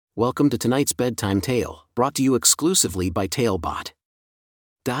Welcome to tonight's bedtime tale, brought to you exclusively by Talebot.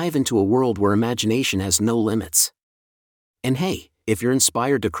 Dive into a world where imagination has no limits. And hey, if you're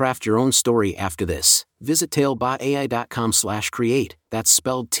inspired to craft your own story after this, visit talebotai.com/create. That's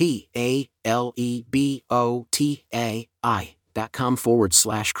spelled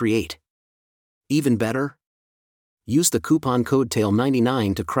TALEBOTAI.com/create. Even better? Use the coupon code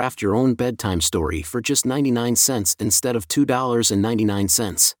TALE99 to craft your own bedtime story for just 99 cents instead of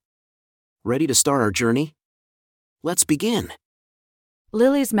 $2.99. Ready to start our journey? Let's begin.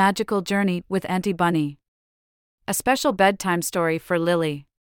 Lily's Magical Journey with Auntie Bunny. A special bedtime story for Lily.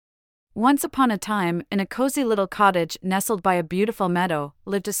 Once upon a time, in a cozy little cottage nestled by a beautiful meadow,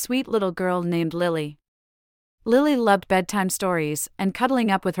 lived a sweet little girl named Lily. Lily loved bedtime stories and cuddling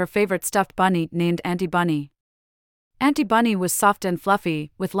up with her favorite stuffed bunny named Auntie Bunny. Auntie Bunny was soft and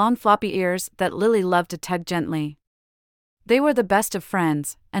fluffy, with long floppy ears that Lily loved to tug gently. They were the best of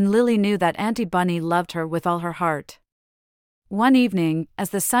friends, and Lily knew that Auntie Bunny loved her with all her heart. One evening,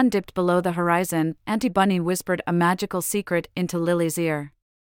 as the sun dipped below the horizon, Auntie Bunny whispered a magical secret into Lily's ear.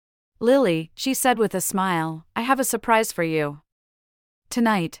 "Lily," she said with a smile, "I have a surprise for you.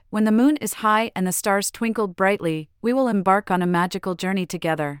 Tonight, when the moon is high and the stars twinkle brightly, we will embark on a magical journey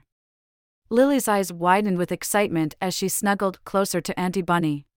together." Lily's eyes widened with excitement as she snuggled closer to Auntie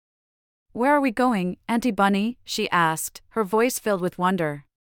Bunny. "Where are we going, Auntie Bunny?" she asked, her voice filled with wonder.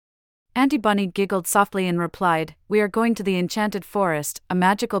 Auntie Bunny giggled softly and replied, "We are going to the Enchanted Forest, a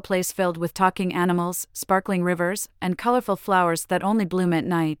magical place filled with talking animals, sparkling rivers, and colorful flowers that only bloom at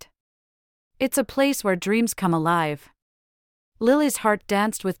night. It's a place where dreams come alive." Lily's heart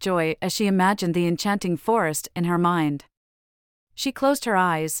danced with joy as she imagined the enchanting forest in her mind. She closed her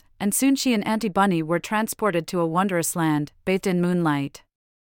eyes, and soon she and Auntie Bunny were transported to a wondrous land, bathed in moonlight.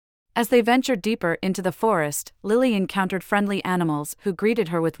 As they ventured deeper into the forest, Lily encountered friendly animals who greeted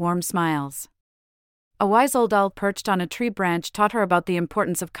her with warm smiles. A wise old owl perched on a tree branch taught her about the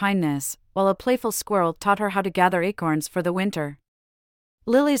importance of kindness, while a playful squirrel taught her how to gather acorns for the winter.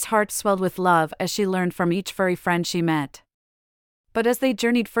 Lily's heart swelled with love as she learned from each furry friend she met. But as they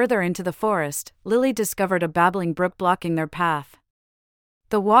journeyed further into the forest, Lily discovered a babbling brook blocking their path.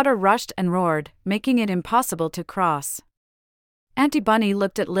 The water rushed and roared, making it impossible to cross. Auntie Bunny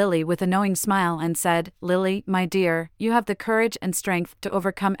looked at Lily with a knowing smile and said, "Lily, my dear, you have the courage and strength to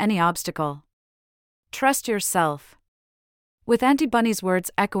overcome any obstacle. Trust yourself." With Auntie Bunny's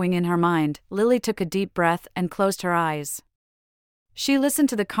words echoing in her mind, Lily took a deep breath and closed her eyes. She listened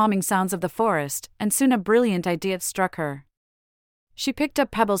to the calming sounds of the forest, and soon a brilliant idea struck her. She picked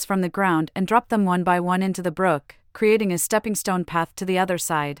up pebbles from the ground and dropped them one by one into the brook, creating a stepping stone path to the other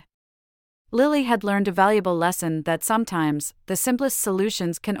side. Lily had learned a valuable lesson that sometimes, the simplest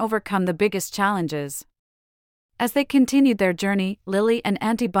solutions can overcome the biggest challenges. As they continued their journey, Lily and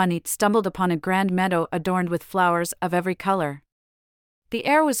Auntie Bunny stumbled upon a grand meadow adorned with flowers of every color. The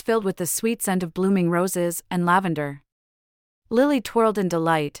air was filled with the sweet scent of blooming roses and lavender. Lily twirled in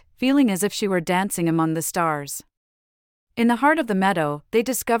delight, feeling as if she were dancing among the stars. In the heart of the meadow, they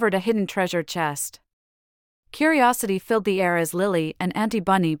discovered a hidden treasure chest. Curiosity filled the air as Lily and Auntie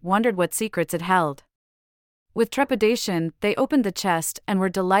Bunny wondered what secrets it held. With trepidation, they opened the chest and were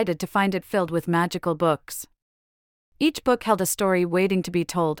delighted to find it filled with magical books. Each book held a story waiting to be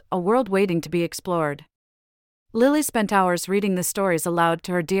told, a world waiting to be explored. Lily spent hours reading the stories aloud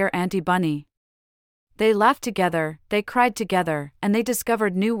to her dear Auntie Bunny. They laughed together, they cried together, and they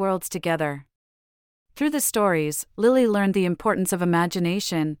discovered new worlds together. Through the stories, Lily learned the importance of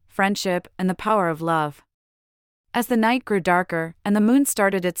imagination, friendship, and the power of love. As the night grew darker and the moon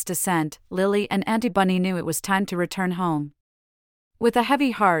started its descent, Lily and Auntie Bunny knew it was time to return home. With a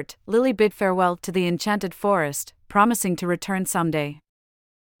heavy heart, Lily bid farewell to the enchanted forest, promising to return someday.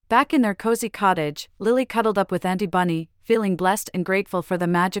 Back in their cozy cottage, Lily cuddled up with Auntie Bunny, feeling blessed and grateful for the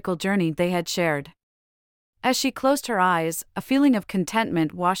magical journey they had shared. As she closed her eyes, a feeling of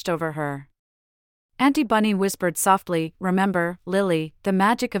contentment washed over her. Auntie Bunny whispered softly, "Remember, Lily, the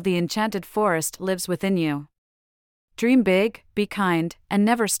magic of the enchanted forest lives within you. Dream big, be kind, and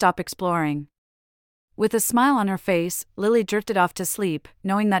never stop exploring." With a smile on her face, Lily drifted off to sleep,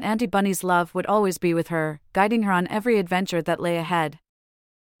 knowing that Auntie Bunny's love would always be with her, guiding her on every adventure that lay ahead.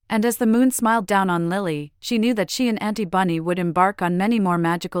 And as the moon smiled down on Lily, she knew that she and Auntie Bunny would embark on many more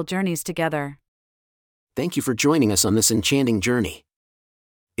magical journeys together. Thank you for joining us on this enchanting journey.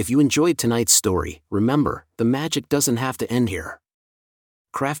 If you enjoyed tonight's story, remember, the magic doesn't have to end here.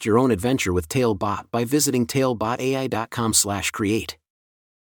 Craft your own adventure with Talebot by visiting talebotai.com/create.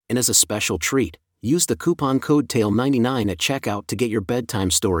 And as a special treat, use the coupon code TALE99 at checkout to get your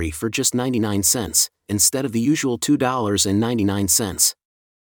bedtime story for just 99 cents, instead of the usual $2.99.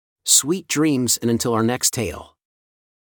 Sweet dreams, and until our next tale.